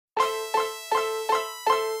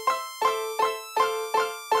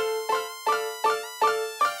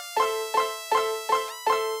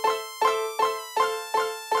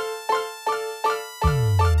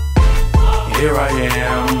Here I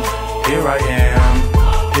am, here I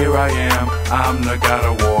am, here I am, I'm the God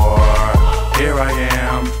of war. Here I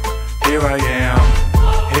am, here I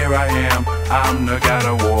am, here I am, I'm the God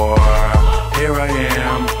of war. Here I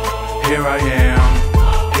am, here I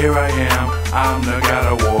am, here I am, I'm the God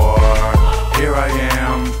of war. Here I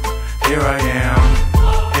am, here I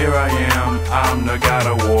am, here I am, I'm the God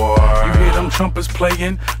of war. You hear them trumpets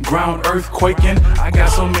playing, ground earthquaking. I got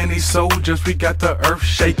so many soldiers, we got the earth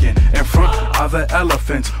shaking. In front are the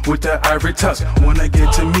elephants with the ivory tusk. Wanna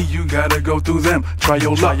get to me, you gotta go through them. Try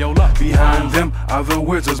your luck. Behind them are the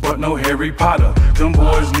wizards, but no Harry Potter. Them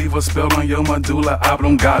boys leave a spell on your medulla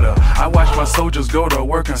oblongata. I watch my soldiers go to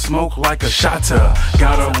work and smoke like a shotta.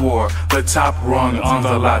 God of war, the top rung on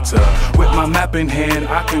the ladder. With my map in hand,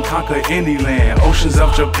 I can conquer any land. Oceans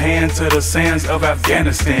of Japan to the sands of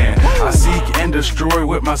Afghanistan. I seek and destroy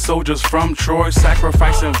with my soldiers from Troy.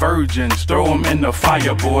 Sacrificing virgins, throw them in the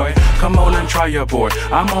fire, boy. Come on and try your boy.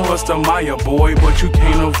 I'm almost a Maya boy, but you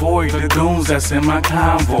can't avoid the goons that's in my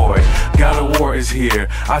convoy. God of war is here,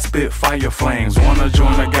 I spit fire flames. Wanna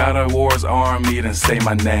join the God of war's army, then say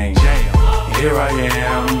my name. Here I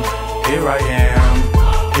am, here I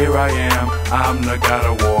am, here I am, I'm the God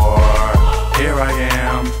of war. Here I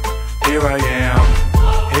am, here I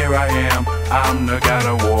am, here I am, I'm the God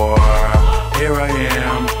of war. Here I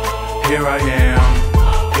am, here I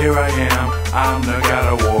am, here I am, I'm the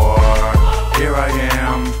God of war. Here I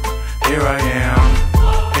am, here I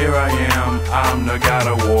am, here I am, I'm the God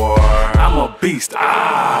of war. I'm a beast,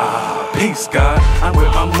 peace God. I'm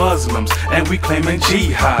with my Muslims and we claiming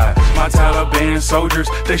jihad. My Taliban soldiers,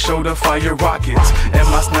 they show the fire rockets. And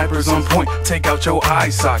my snipers on point, take out your eye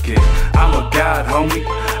socket. I'm a god, homie,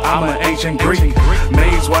 I'm an ancient Greek.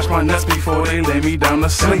 Maids wash my nuts before they lay me down to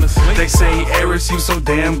sleep. They say, Eris, you so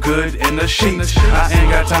damn good in the sheets. I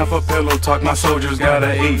ain't got time for pillow talk, my soldiers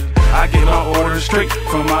gotta eat. I get my orders straight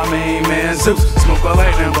from my main man Zeus. Smoke a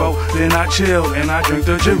lightning bolt, then I chill and I drink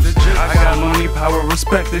the juice. I got money, power,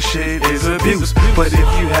 respect, this shit is abuse. But if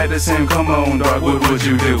you had the same, come on dog, what would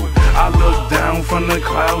you do? I look down from the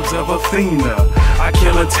clouds of Athena. I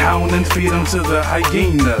kill a town and feed them to the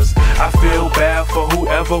hyenas. I feel bad for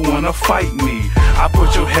whoever wanna fight me. I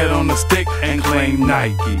put your head on the stick and claim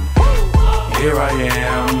Nike. Here I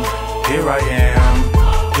am, here I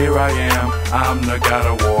am, here I am, I'm the God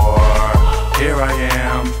of war. Here I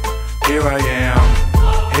am, here I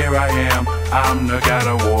am, here I am, I'm the God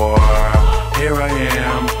of war. Here I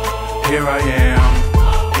am, here I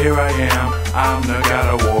am, here I am, I'm the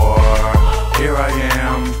God of war. Here I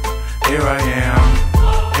am, here I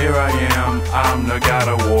am, here I am, I'm the God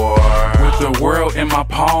of war. With the world in my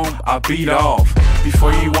palm, I beat off.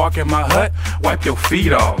 Before you walk in my hut, wipe your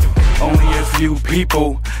feet off. Only a few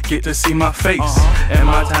people get to see my face, and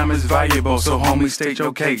my time is valuable, so homie, state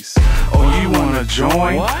your case. Oh, you wanna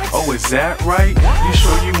join? Oh, is that right? You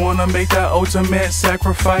sure you wanna make that ultimate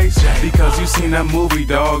sacrifice? Because you seen that movie,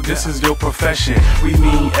 dog, this is your profession. We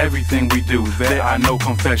mean everything we do, there are no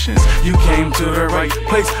confessions. You came to the right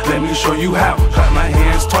place, let me show you how. Clap my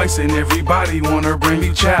hands twice and everybody wanna bring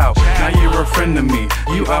me chow. Now you're a friend to me,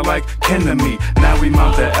 you are like kin to me. Now we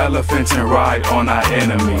mount the elephants and ride on our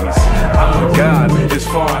enemies. I'm a god as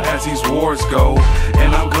far as these wars go,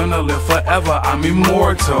 and I'm gonna live forever, I'm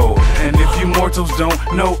immortal. And if you mortals don't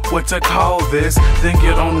know what to call this, then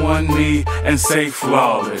get on one knee and say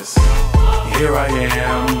flawless. Here I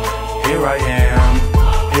am, here I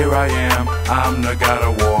am, here I am, I'm the God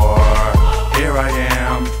of war. Here I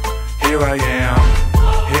am, here I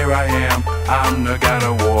am, here I am, I'm the God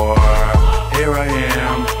of war. Here I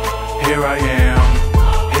am, here I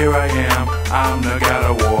am, here I am, I'm the God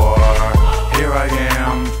of war. Here I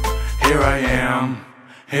am, here I am,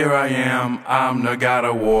 here I am, I'm the God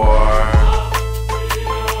of war.